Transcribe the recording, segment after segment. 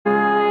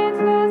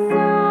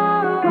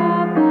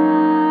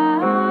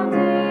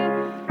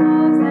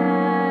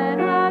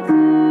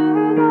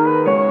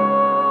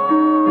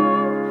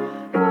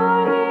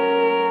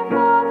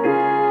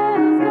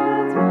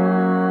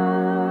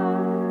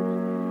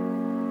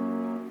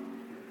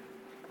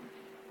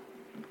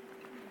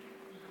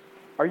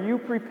Are you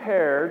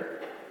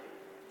prepared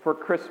for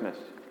Christmas?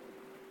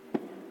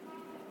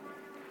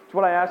 It's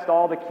what I asked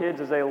all the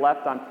kids as they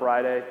left on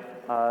Friday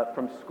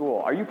from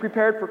school. Are you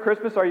prepared for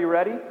Christmas? Are you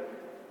ready?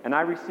 And I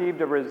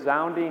received a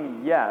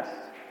resounding yes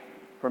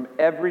from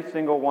every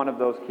single one of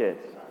those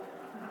kids.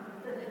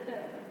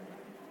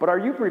 But are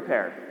you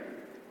prepared?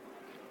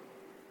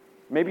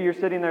 Maybe you're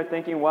sitting there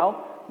thinking,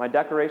 well, my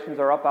decorations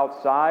are up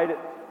outside,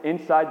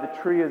 inside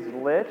the tree is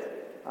lit,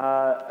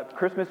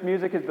 Christmas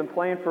music has been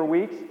playing for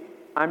weeks,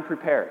 I'm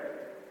prepared.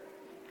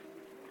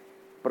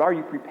 But are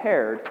you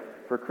prepared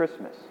for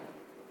Christmas?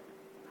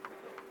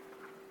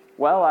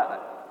 Well,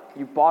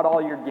 you've bought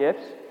all your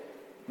gifts,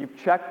 you've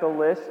checked the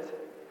list,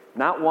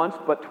 not once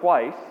but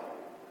twice.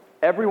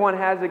 Everyone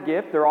has a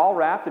gift, they're all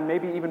wrapped and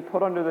maybe even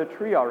put under the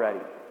tree already.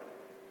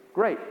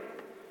 Great.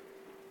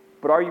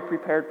 But are you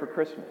prepared for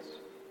Christmas?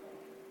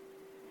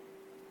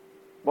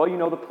 Well, you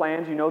know the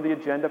plans, you know the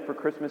agenda for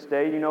Christmas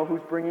Day, you know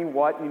who's bringing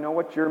what, you know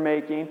what you're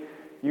making,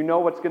 you know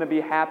what's going to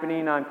be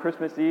happening on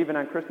Christmas Eve and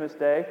on Christmas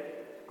Day.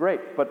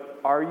 Great,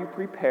 but are you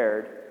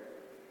prepared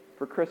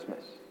for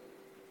Christmas?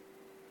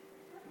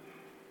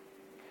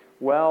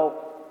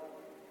 Well,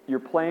 your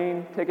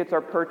plane tickets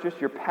are purchased,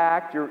 you're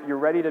packed, you're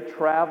ready to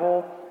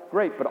travel.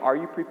 Great, but are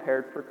you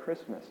prepared for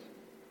Christmas?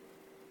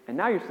 And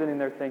now you're sitting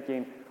there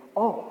thinking,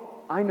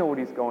 oh, I know what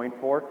he's going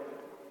for.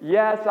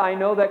 Yes, I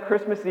know that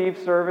Christmas Eve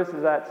service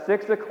is at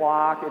 6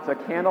 o'clock. It's a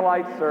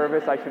candlelight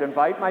service. I should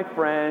invite my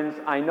friends.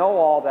 I know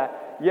all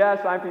that. Yes,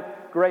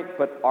 great,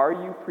 but are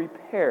you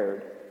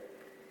prepared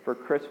for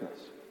Christmas?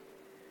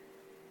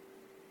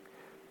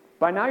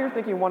 By now you're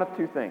thinking one of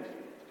two things.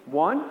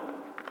 One,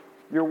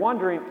 you're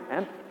wondering,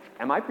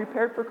 am I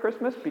prepared for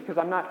Christmas? Because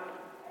I'm not.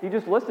 He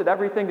just listed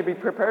everything to be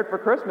prepared for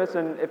Christmas,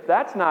 and if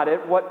that's not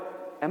it,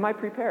 what am I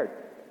prepared?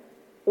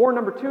 Or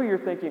number two, you're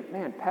thinking,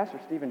 man, Pastor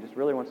Stephen just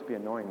really wants to be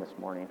annoying this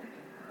morning.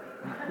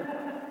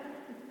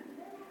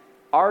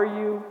 Are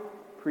you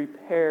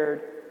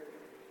prepared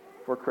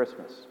for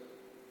Christmas?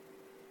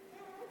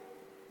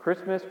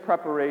 Christmas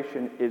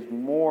preparation is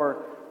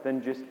more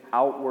than just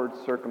outward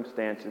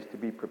circumstances to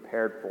be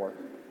prepared for.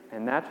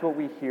 And that's what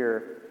we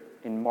hear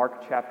in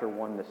Mark chapter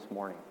 1 this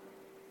morning.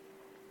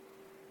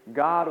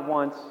 God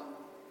wants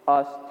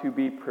us to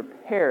be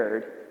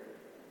prepared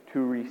to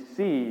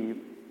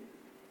receive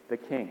the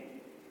King.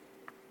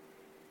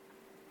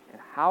 And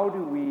how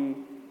do we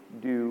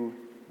do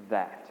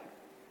that?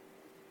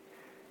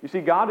 You see,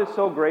 God is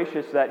so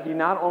gracious that He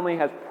not only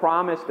has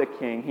promised a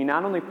king, He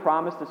not only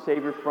promised a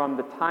Savior from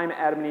the time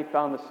Adam and Eve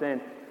fell into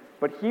sin,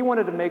 but He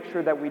wanted to make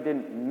sure that we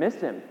didn't miss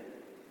Him.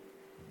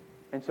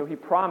 And so He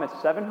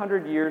promised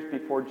 700 years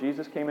before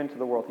Jesus came into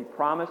the world, He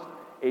promised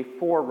a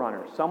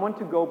forerunner, someone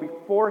to go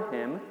before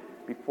Him,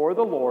 before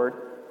the Lord,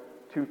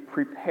 to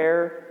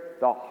prepare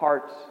the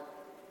hearts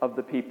of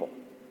the people.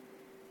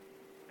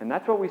 And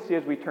that's what we see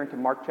as we turn to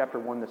Mark chapter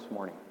 1 this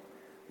morning.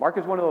 Mark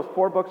is one of those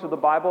 4 books of the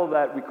Bible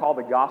that we call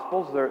the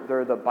Gospels.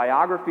 They're the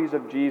biographies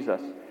of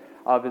Jesus,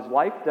 of His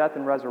life, death,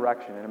 and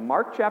resurrection. And in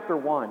Mark chapter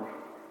 1,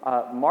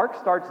 Mark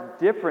starts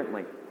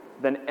differently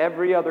than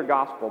every other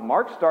Gospel.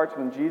 Mark starts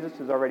when Jesus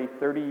is already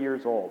 30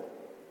 years old.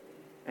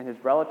 And his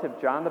relative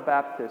John the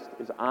Baptist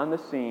is on the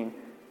scene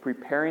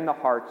preparing the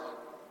hearts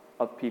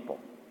of people.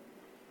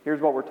 Here's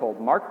what we're told.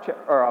 Mark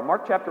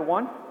chapter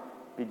 1,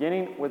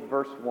 beginning with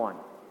verse 1.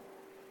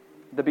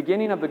 The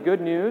beginning of the good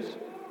news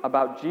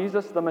about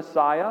Jesus the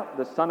Messiah,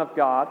 the Son of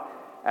God,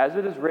 as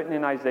it is written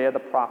in Isaiah the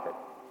prophet.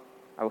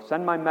 I will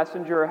send my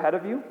messenger ahead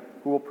of you,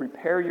 who will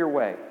prepare your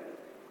way.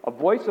 A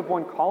voice of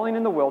one calling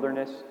in the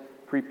wilderness,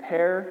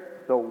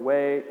 prepare the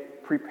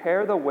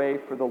way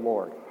for the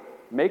Lord.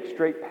 Make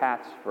straight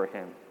paths for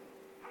Him.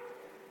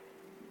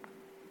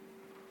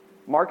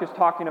 Mark is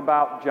talking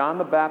about John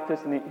the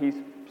Baptist, and he's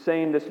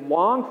saying this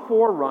long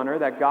forerunner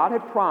that God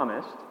had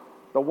promised,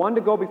 the one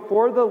to go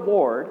before the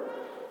Lord,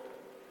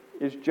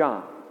 is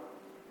John.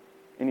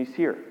 And he's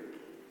here.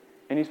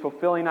 And he's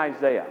fulfilling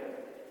Isaiah.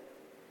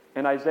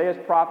 And Isaiah's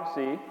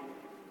prophecy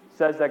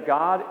says that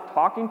God,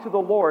 talking to the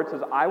Lord,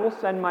 says, I will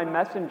send my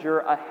messenger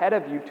ahead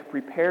of you to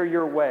prepare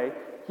your way.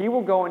 He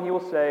will go and he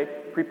will say,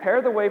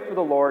 prepare the way for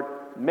the Lord,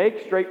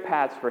 make straight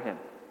paths for Him.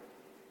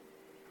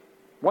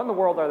 What in the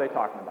world are they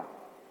talking about?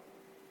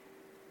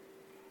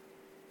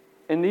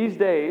 In these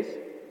days,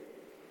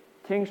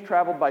 kings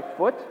traveled by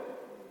foot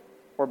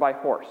or by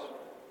horse.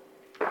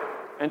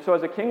 And so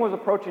as a king was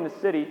approaching a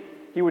city,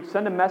 he would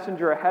send a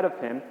messenger ahead of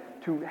him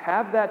to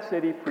have that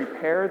city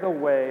prepare the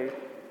way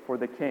for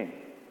the king.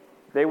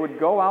 They would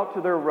go out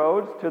to their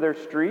roads, to their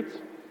streets,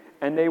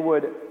 and they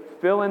would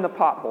fill in the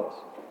potholes.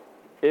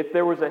 If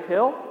there was a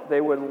hill, they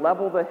would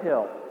level the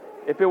hill.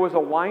 If it was a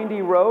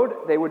windy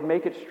road, they would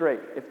make it straight.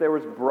 If there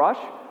was brush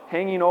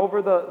hanging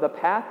over the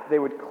path, they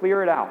would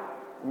clear it out,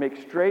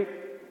 make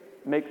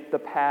the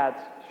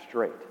paths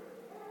straight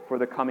for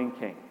the coming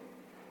king.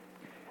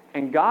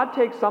 And God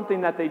takes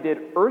something that they did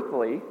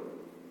earthly,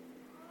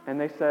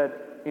 and He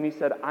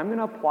said, I'm going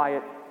to apply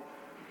it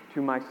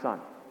to my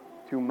Son,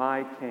 to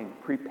my King.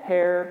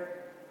 Prepare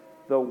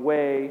the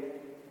way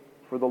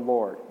for the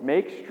Lord.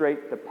 Make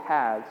straight the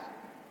paths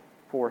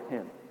for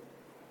Him.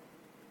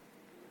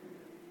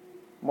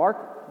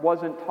 Mark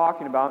wasn't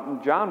talking about,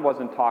 and John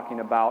wasn't talking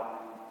about,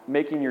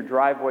 making your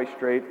driveway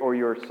straight or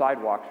your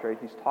sidewalk straight.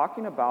 He's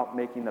talking about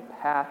making the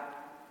path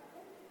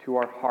to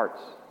our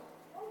hearts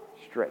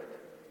straight.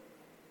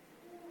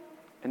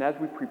 And as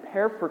we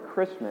prepare for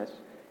Christmas,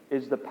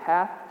 is the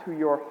path to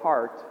your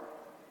heart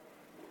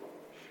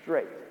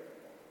straight?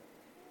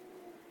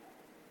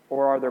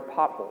 Or are there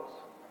potholes?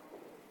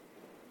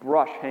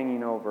 Brush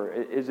hanging over?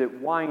 Is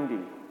it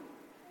windy?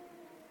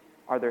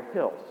 Are there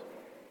hills?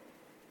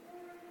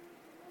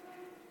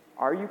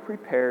 Are you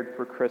prepared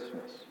for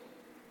Christmas?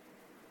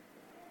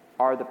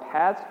 Are the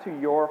paths to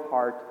your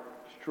heart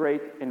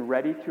straight and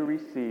ready to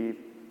receive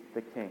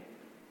the King?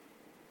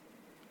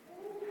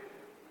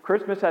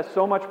 Christmas has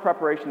so much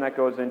preparation that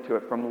goes into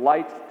it, from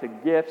lights to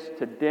gifts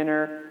to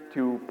dinner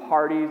to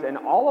parties, and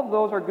all of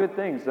those are good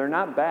things. They're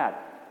not bad.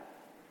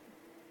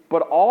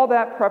 But all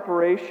that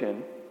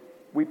preparation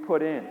we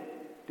put in,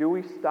 do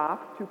we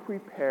stop to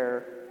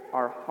prepare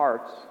our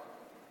hearts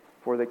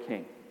for the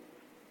King?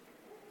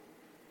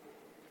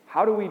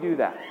 How do we do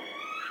that?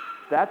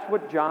 That's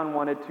what John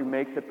wanted to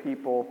make the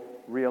people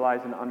realize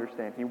and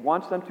understand. He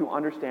wants them to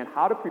understand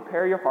how to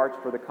prepare your hearts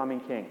for the coming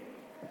King.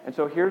 And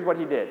so here's what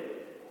he did.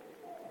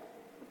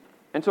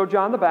 And so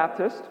John the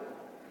Baptist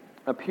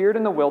appeared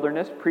in the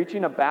wilderness,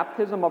 preaching a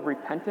baptism of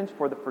repentance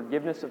for the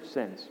forgiveness of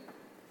sins.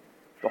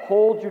 The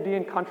whole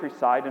Judean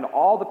countryside and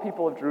all the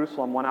people of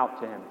Jerusalem went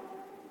out to him.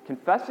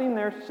 Confessing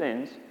their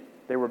sins,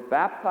 they were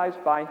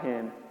baptized by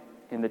him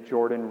in the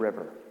Jordan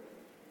River.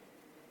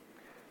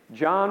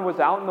 John was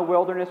out in the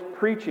wilderness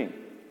preaching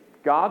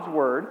God's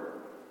word,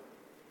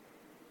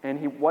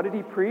 and what did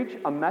he preach?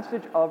 A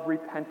message of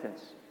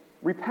repentance.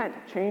 Repent,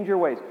 change your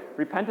ways.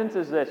 Repentance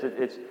is this.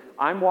 It's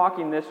I'm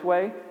walking this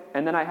way,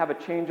 and then I have a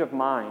change of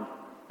mind,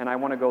 and I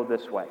want to go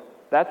this way.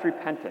 That's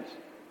repentance.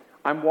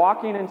 I'm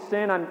walking in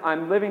sin.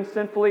 I'm living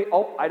sinfully.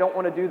 Oh, I don't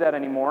want to do that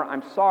anymore.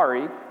 I'm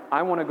sorry.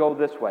 I want to go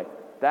this way.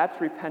 That's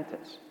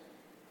repentance.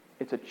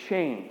 It's a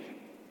change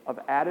of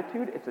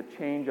attitude. It's a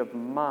change of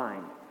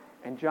mind.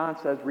 And John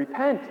says,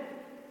 repent.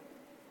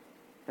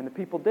 And the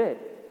people did.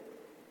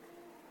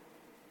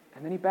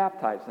 And then he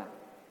baptized them,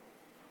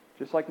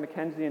 just like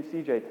Mackenzie and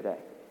CJ today,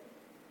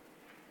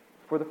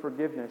 for the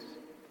forgiveness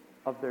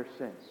of their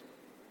sins.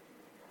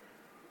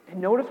 And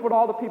notice what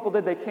all the people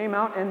did. They came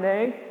out and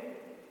they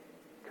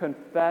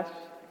confessed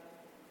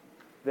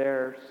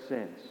their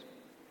sins.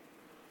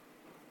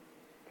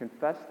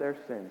 Confess their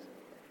sins.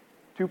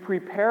 To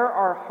prepare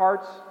our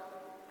hearts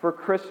for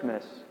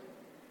Christmas,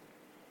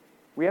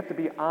 we have to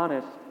be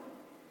honest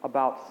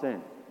about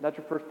sin. That's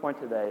your first point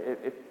today.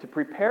 To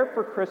prepare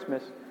for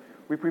Christmas,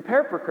 we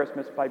prepare for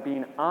Christmas by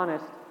being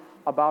honest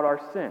about our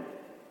sin.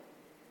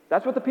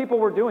 That's what the people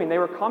were doing. They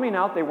were coming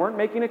out. They weren't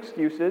making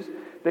excuses.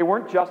 They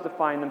weren't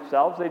justifying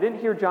themselves. They didn't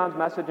hear John's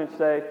message and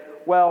say,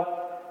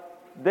 well,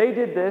 they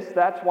did this,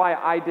 that's why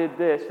I did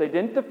this. They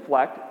didn't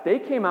deflect. They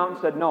came out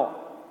and said, no,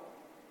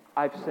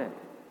 I've sinned.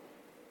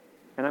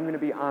 And I'm going to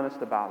be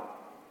honest about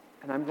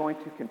it. And I'm going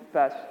to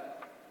confess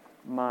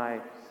my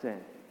sin.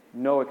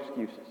 No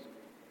excuses.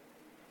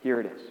 Here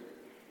it is.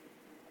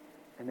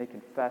 And they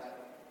confessed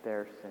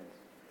their sins.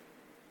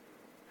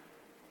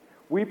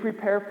 We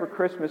prepare for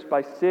Christmas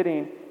by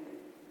sitting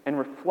and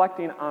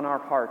reflecting on our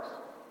hearts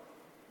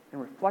and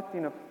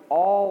reflecting of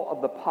all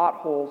of the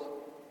potholes,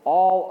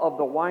 all of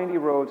the windy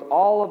roads,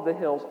 all of the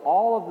hills,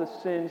 all of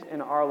the sins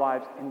in our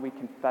lives, and we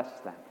confess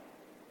them.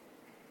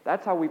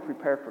 That's how we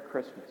prepare for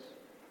Christmas.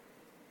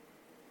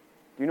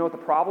 Do you know what the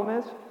problem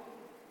is?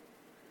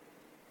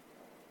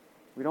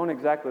 We don't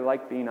exactly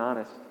like being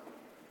honest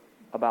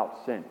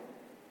about sin.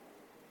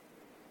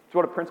 It's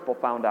what a principal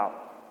found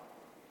out.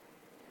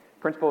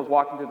 Principal was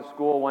walking to the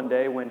school one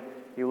day when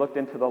he looked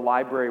into the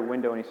library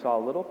window and he saw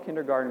a little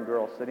kindergarten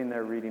girl sitting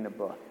there reading a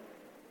book.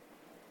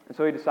 And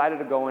so he decided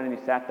to go in and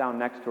he sat down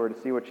next to her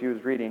to see what she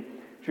was reading.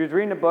 She was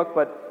reading a book,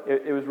 but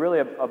it was really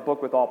a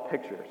book with all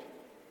pictures.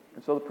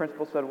 And so the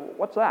principal said, well,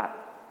 what's that?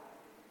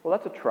 Well,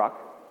 that's a truck.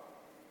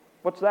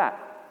 What's that?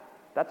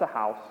 That's a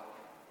house.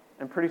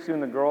 And pretty soon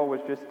the girl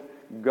was just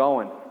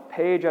going,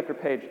 page after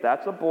page.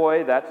 That's a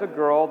boy, that's a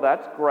girl,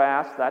 that's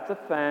grass, that's a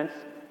fence.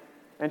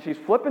 And she's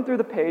flipping through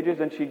the pages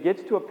and she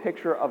gets to a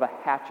picture of a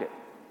hatchet.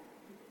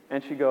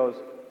 And she goes,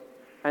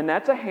 and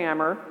that's a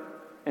hammer,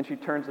 and she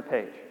turns the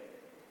page.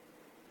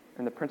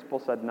 And the principal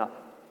said nothing.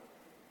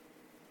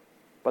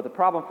 But the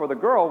problem for the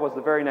girl was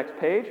the very next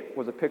page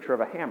was a picture of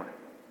a hammer.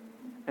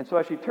 And so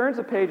as she turns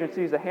the page and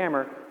sees the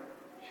hammer,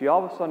 she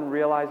all of a sudden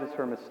realizes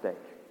her mistake.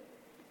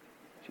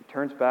 She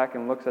turns back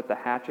and looks at the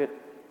hatchet,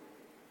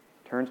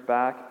 turns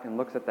back and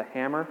looks at the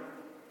hammer,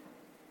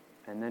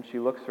 and then she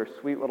looks her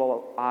sweet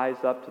little eyes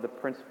up to the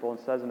principal and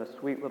says in a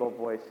sweet little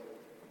voice,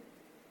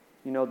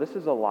 you know, this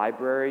is a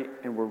library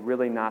and we're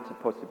really not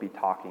supposed to be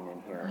talking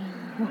in here.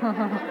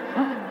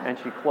 And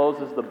she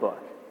closes the book.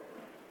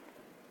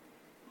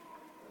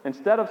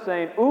 Instead of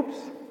saying, oops,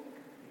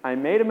 I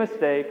made a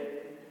mistake,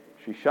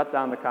 she shut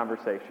down the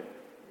conversation.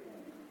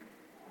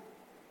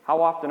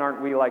 How often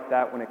aren't we like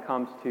that when it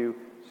comes to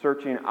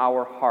searching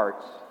our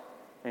hearts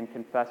and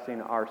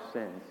confessing our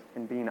sins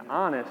and being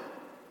honest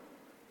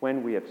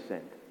when we have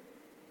sinned.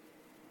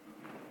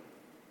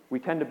 We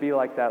tend to be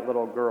like that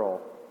little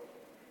girl,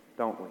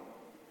 don't we?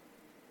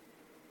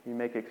 We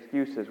make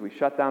excuses. We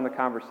shut down the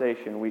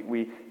conversation.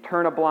 We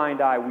turn a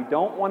blind eye. We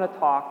don't want to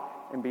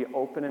talk and be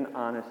open and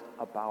honest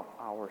about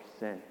our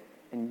sin.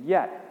 And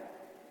yet,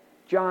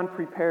 John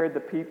prepared the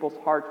people's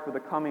hearts for the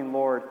coming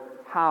Lord.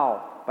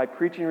 How? By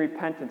preaching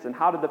repentance. And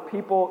how did the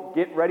people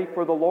get ready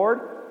for the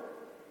Lord?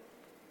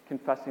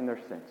 Confessing their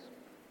sins.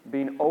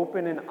 Being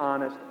open and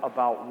honest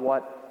about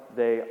what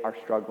they are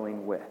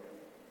struggling with.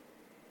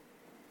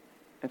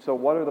 And so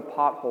what are the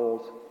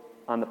potholes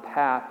on the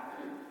path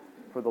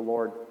for the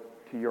Lord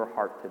to your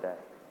heart today?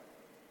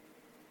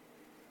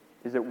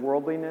 Is it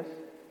worldliness?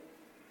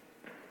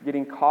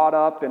 Getting caught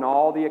up in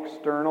all the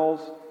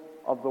externals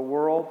of the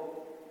world?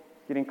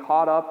 Getting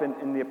caught up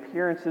in the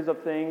appearances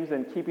of things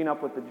and keeping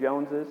up with the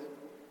Joneses?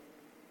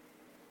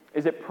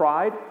 Is it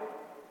pride?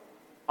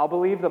 I'll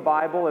believe the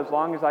Bible as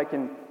long as I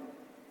can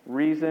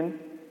reason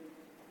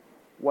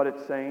what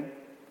it's saying.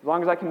 As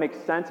long as I can make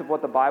sense of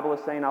what the Bible is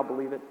saying, I'll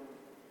believe it.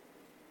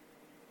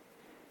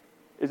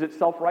 Is it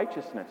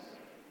self-righteousness?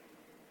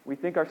 We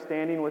think our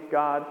standing with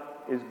God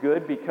is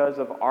good because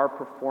of our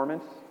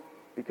performance,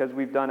 because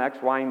we've done X,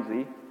 Y, and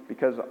Z,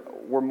 because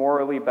we're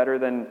morally better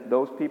than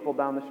those people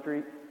down the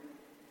street.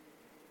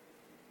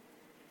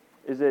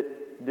 Is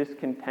it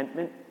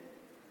discontentment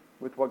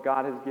with what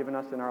God has given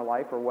us in our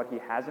life or what He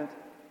hasn't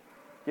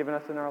given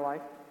us in our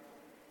life?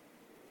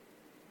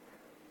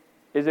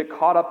 Is it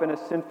caught up in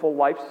a sinful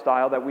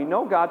lifestyle that we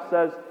know God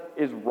says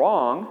is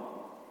wrong,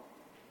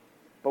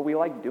 but we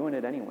like doing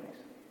it anyways?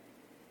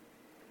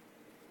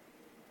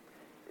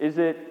 Is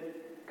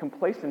it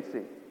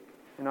complacency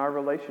in our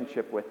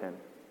relationship with Him?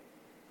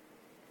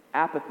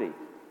 Apathy.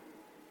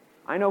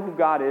 I know who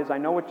God is. I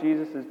know what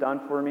Jesus has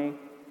done for me.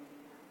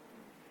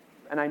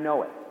 And I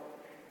know it.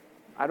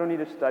 I don't need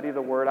to study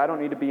the Word. I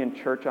don't need to be in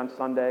church on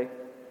Sunday.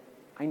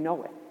 I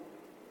know it.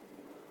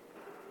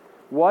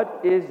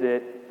 What is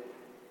it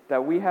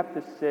that we have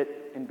to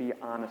sit and be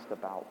honest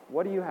about?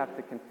 What do you have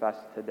to confess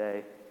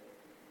today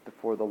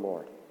before the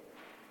Lord?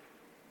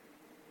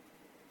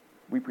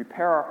 We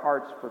prepare our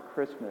hearts for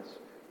Christmas,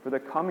 for the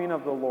coming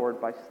of the Lord,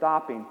 by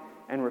stopping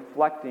and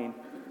reflecting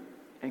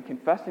and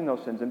confessing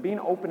those sins and being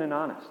open and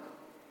honest.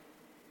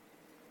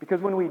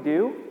 Because when we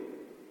do,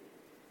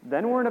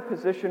 then we're in a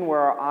position where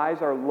our eyes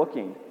are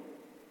looking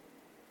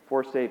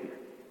for a Savior.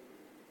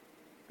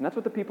 And that's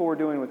what the people were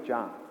doing with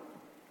John.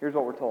 Here's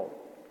what we're told.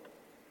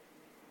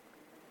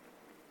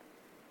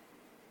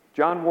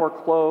 John wore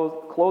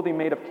clothing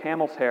made of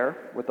camel's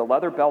hair with a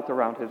leather belt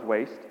around his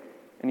waist,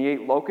 and he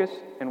ate locusts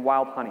and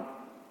wild honey.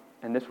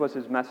 And this was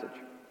his message.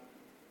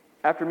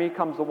 After me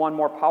comes the one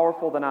more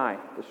powerful than I,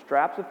 the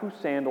straps of whose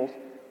sandals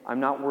I'm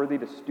not worthy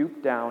to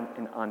stoop down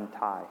and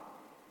untie.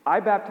 I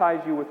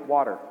baptize you with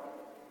water,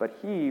 but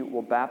he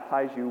will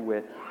baptize you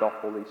with the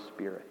Holy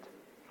Spirit.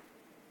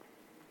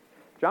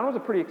 John was a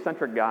pretty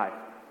eccentric guy.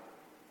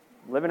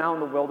 Living out in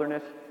the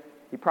wilderness,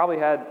 he probably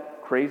had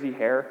crazy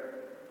hair,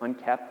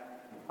 unkept.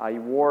 He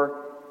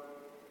wore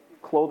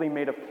clothing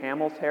made of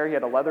camel's hair. He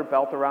had a leather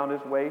belt around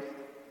his waist.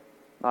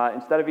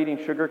 Instead of eating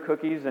sugar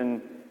cookies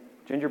and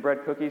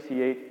gingerbread cookies,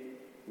 he ate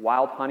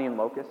wild honey and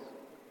locusts.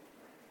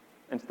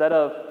 Instead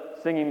of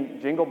singing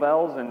jingle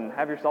bells and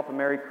have yourself a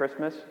Merry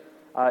Christmas,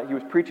 he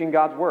was preaching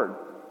God's Word.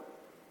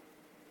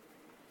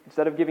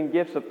 Instead of giving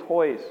gifts of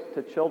toys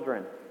to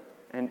children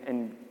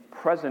and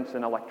presents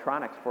and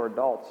electronics for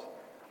adults,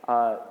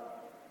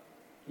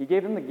 he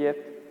gave them the gift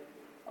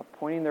of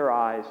pointing their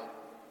eyes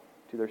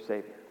to their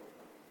Savior.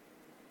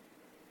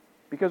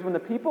 Because when the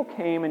people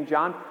came and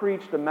John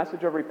preached the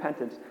message of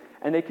repentance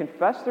and they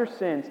confess their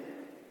sins,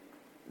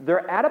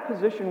 they're at a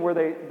position where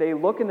they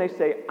look and they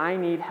say, I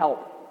need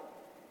help.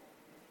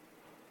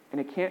 And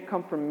it can't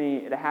come from me.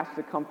 It has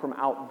to come from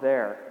out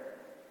there.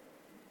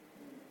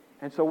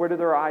 And so where do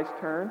their eyes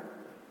turn?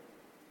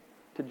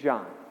 To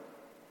John.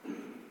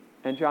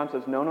 And John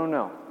says, no, no,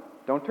 no.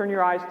 Don't turn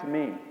your eyes to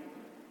me.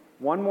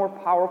 One more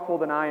powerful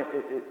than I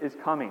is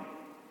coming.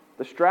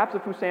 The straps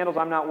of whose sandals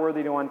I'm not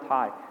worthy to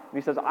untie.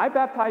 And he says, I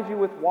baptize you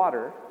with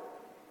water,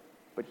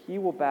 but he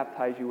will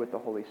baptize you with the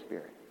Holy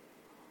Spirit.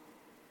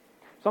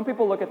 Some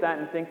people look at that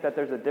and think that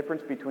there's a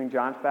difference between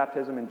John's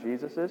baptism and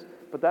Jesus's,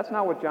 but that's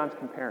not what John's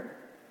comparing.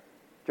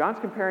 John's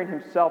comparing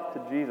himself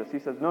to Jesus. He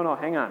says, no,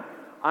 hang on.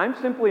 I'm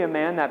simply a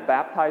man that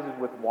baptizes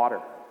with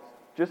water,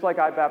 just like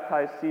I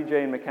baptized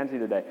CJ and Mackenzie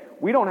today.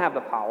 We don't have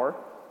the power.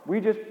 We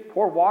just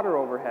pour water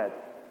overhead.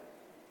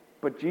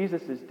 But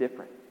Jesus is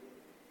different.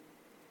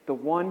 The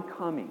one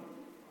coming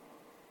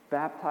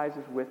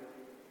baptizes with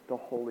the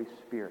Holy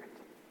Spirit.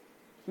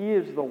 He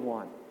is the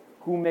one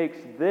who makes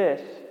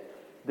this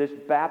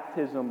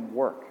baptism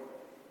work.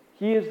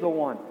 He is the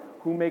one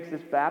who makes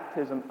this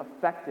baptism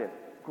effective,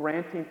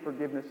 granting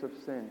forgiveness of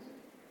sins.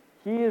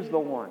 He is the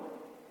one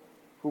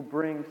who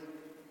brings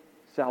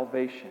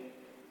salvation.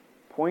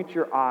 Point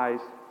your eyes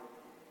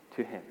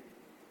to Him.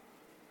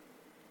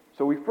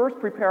 So we first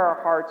prepare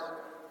our hearts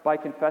by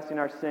confessing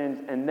our sins,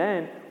 and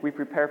then we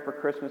prepare for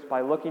Christmas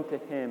by looking to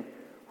Him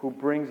who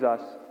brings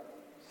us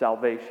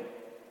salvation.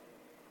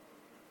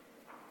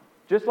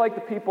 Just like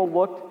the people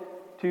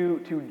looked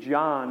to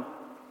John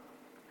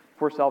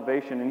for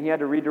salvation, and he had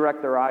to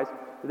redirect their eyes,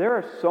 there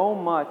is so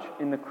much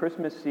in the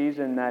Christmas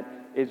season that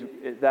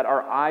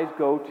our eyes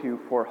go to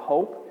for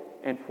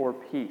hope and for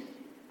peace.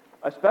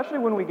 Especially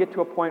when we get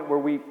to a point where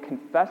we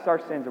confess our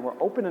sins and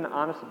we're open and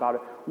honest about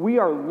it, we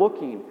are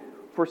looking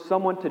for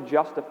someone to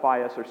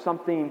justify us or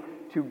something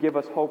to give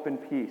us hope and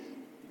peace.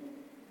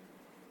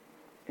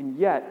 And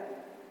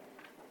yet,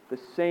 the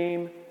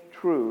same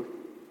truth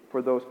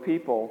for those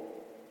people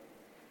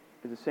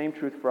is the same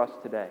truth for us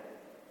today.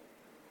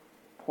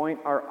 Point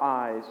our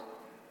eyes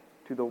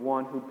to the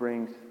one who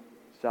brings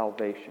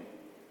salvation,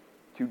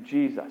 to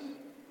Jesus,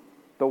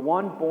 the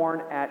one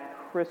born at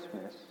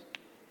Christmas,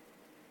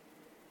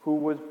 who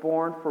was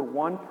born for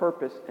one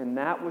purpose, and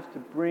that was to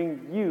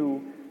bring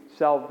you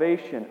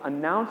salvation,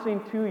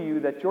 announcing to you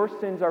that your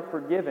sins are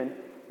forgiven,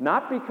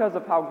 not because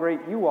of how great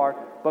you are,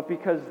 but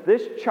because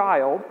this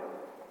child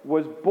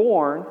was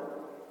born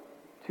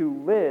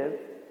to live,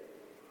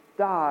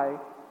 die,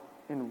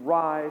 and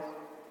rise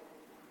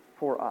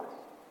for us.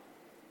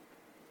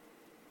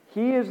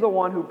 He is the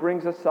one who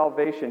brings us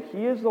salvation.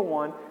 He is the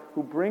one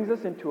who brings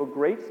us into a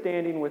great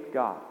standing with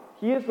God.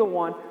 He is the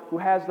one who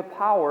has the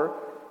power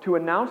to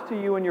announce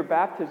to you in your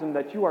baptism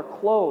that you are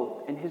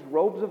clothed in His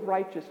robes of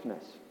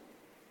righteousness,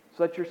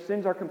 so that your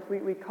sins are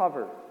completely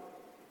covered.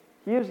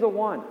 He is the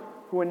one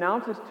who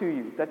announces to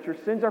you that your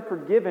sins are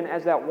forgiven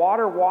as that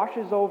water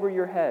washes over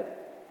your head.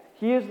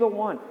 He is the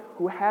one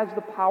who has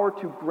the power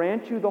to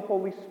grant you the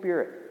Holy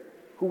Spirit,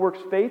 who works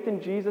faith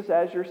in Jesus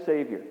as your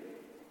Savior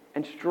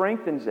and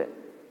strengthens it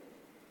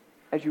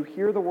as you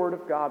hear the Word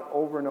of God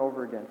over and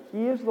over again.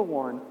 He is the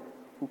one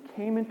who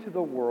came into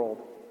the world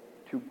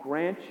to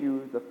grant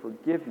you the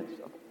forgiveness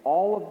of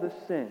all of the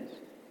sins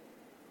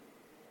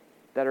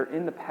that are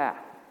in the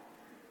path,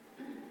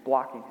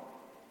 blocking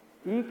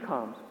it. He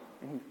comes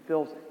and He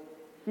fills it.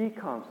 He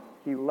comes,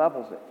 He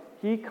levels it.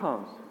 He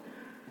comes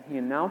and He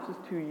announces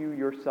to you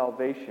your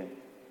salvation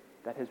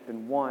that has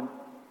been won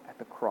at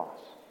the cross.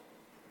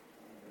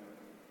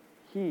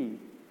 He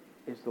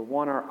is the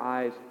one our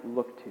eyes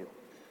look to.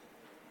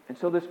 And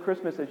so this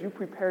Christmas, as you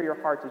prepare your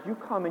hearts, as you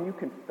come and you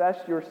confess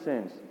your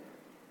sins,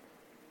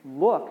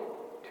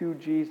 look to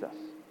Jesus.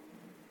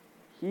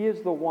 He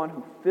is the one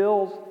who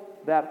fills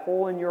that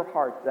hole in your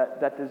heart,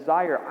 that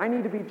desire. I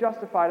need to be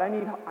justified. I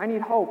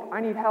need hope.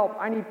 I need help.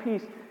 I need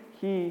peace.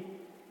 He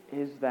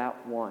is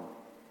that one.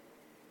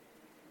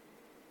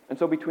 And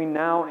so between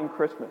now and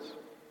Christmas,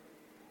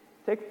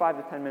 take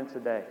 5 to 10 minutes a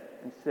day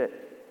and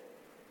sit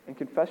and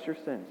confess your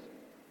sins.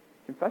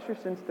 Confess your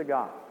sins to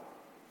God.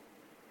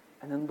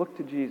 And then look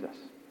to Jesus.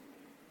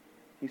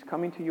 He's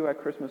coming to you at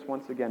Christmas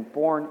once again,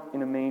 born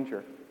in a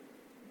manger,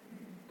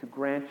 to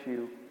grant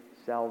you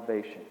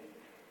salvation.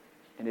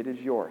 And it is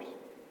yours,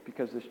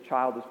 because this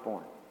child is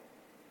born.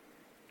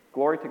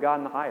 Glory to God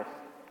in the highest,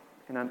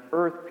 and on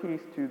earth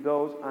peace to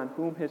those on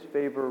whom His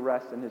favor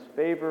rests, and His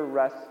favor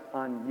rests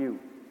on you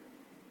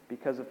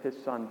because of His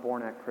Son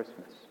born at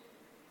Christmas.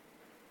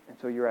 And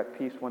so you're at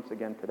peace once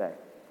again today.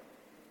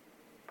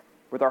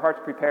 With our hearts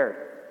prepared,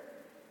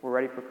 we're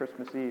ready for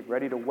Christmas Eve,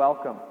 ready to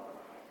welcome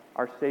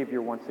our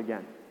Savior once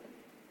again.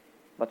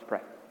 Let's pray.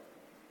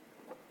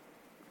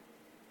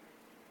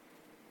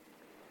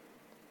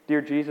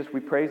 Dear Jesus,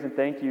 we praise and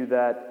thank you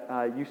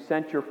that you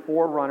sent your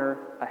forerunner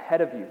ahead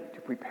of you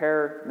to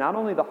prepare not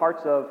only the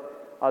hearts of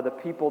the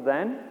people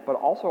then, but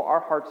also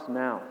our hearts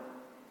now.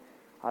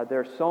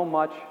 There's so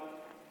much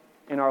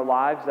in our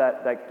lives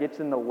that gets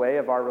in the way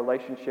of our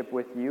relationship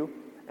with you.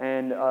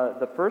 And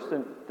the first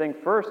thing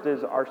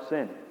is our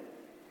sin.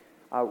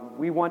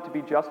 We want to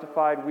be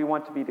justified. We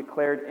want to be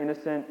declared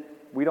innocent.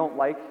 We don't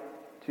like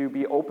to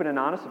be open and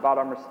honest about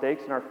our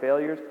mistakes and our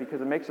failures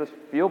because it makes us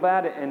feel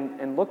bad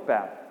and look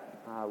bad.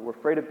 We're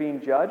afraid of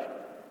being judged.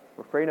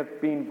 We're afraid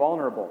of being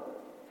vulnerable.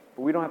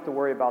 But we don't have to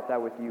worry about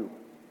that with you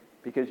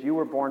because you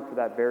were born for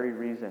that very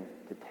reason,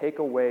 to take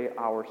away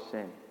our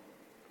sin.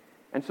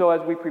 And so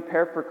as we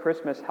prepare for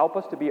Christmas, help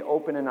us to be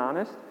open and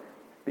honest,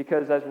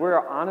 because as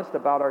we're honest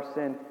about our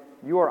sin,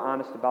 you are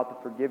honest about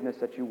the forgiveness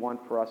that you won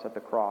for us at the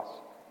cross.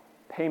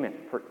 Payment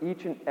for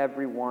each and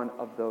every one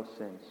of those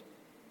sins.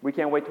 We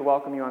can't wait to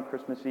welcome you on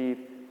Christmas Eve,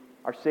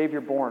 our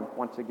Savior born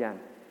once again.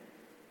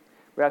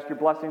 We ask your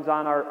blessings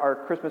on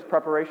our Christmas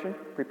preparation.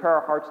 Prepare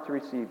our hearts to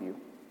receive you.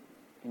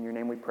 In your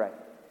name we pray.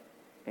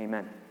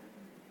 Amen.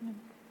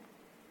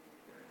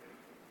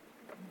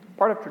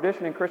 Part of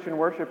tradition in Christian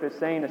worship is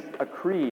saying a creed.